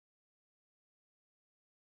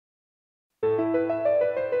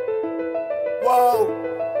Whoa.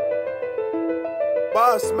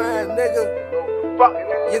 Bossman, nigga.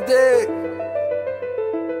 You dig?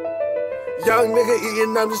 Young nigga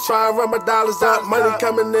eating, I'm just trying to run my dollars up. Money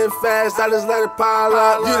coming in fast, I just let it pile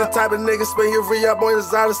up. You the type of nigga spend your re-up on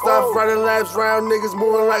designer stuff. Running laps round, niggas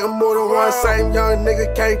moving like I'm more than one. Same young nigga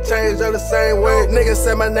can't change on the same way. Nigga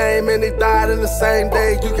said my name and he died in the same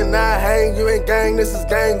day. You cannot hang, you ain't gang, this is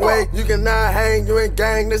gangway. You cannot hang, you ain't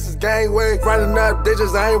gang, this is gangway. Running up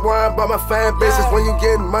digits, I ain't worrying about my fan bases. When you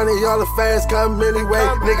getting money, all the fans come anyway.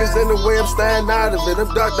 Niggas in the way, I'm staying out of it. I'm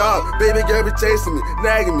duck dog, baby girl be chasing me,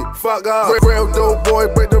 nagging me, fuck off. Real dope boy,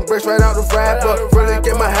 break them bricks right out the rapper. Really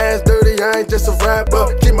get my hands dirty, I ain't just a rapper.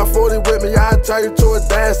 Keep my 40 with me, I'll turn you to a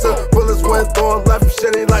dancer. Bullets went through him, left him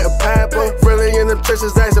shitty like a pamper. Really in them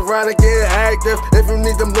trenches, asking around and get active. If you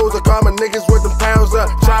need them lows, I call my niggas with them pounds up.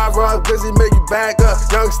 Try rock, busy, make you back up.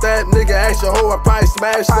 Young stab nigga, ask your hoe, I probably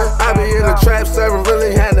smashed her. I be in the trap, serving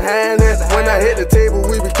really hand to hand. When I hit the table,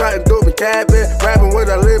 we be cutting dope and capping. Rapping where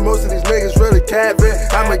I live, most of these niggas really capping.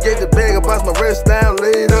 I'ma get the bag and bust my wrist down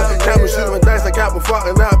later. Count me shooting dice, I got me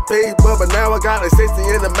fucking up paper. But now I got like 60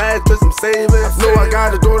 in the mattress, I'm saving. Know I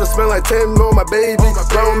got a door to spend like 10 on my baby.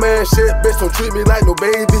 Grown man shit, bitch, don't treat me like no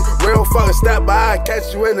baby. Real fucking step by, I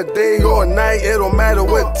catch you in the day or night. It don't matter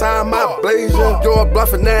what time I blaze you. You're a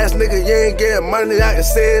bluffing ass nigga, you ain't getting money, I can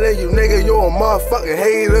say it. And you nigga, you're a motherfucking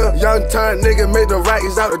hater. Young turn nigga, make the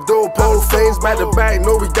rackies out the dope pole. Things back to back,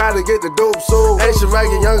 know we gotta get the dope sold. Ancient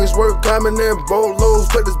ragged youngest work coming in boatloads.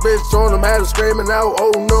 Put this bitch on him, had him screaming out,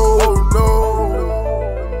 oh no, oh no.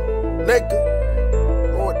 Nigga,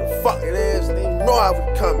 know what the fuck it is, they know I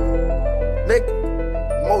was coming.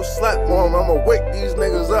 Nigga, most slap on them, I'ma wake these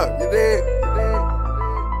niggas up, you dig?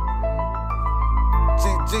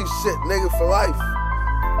 GG shit, nigga, for life.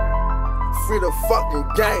 Free the fucking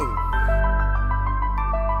gang.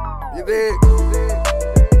 You dig?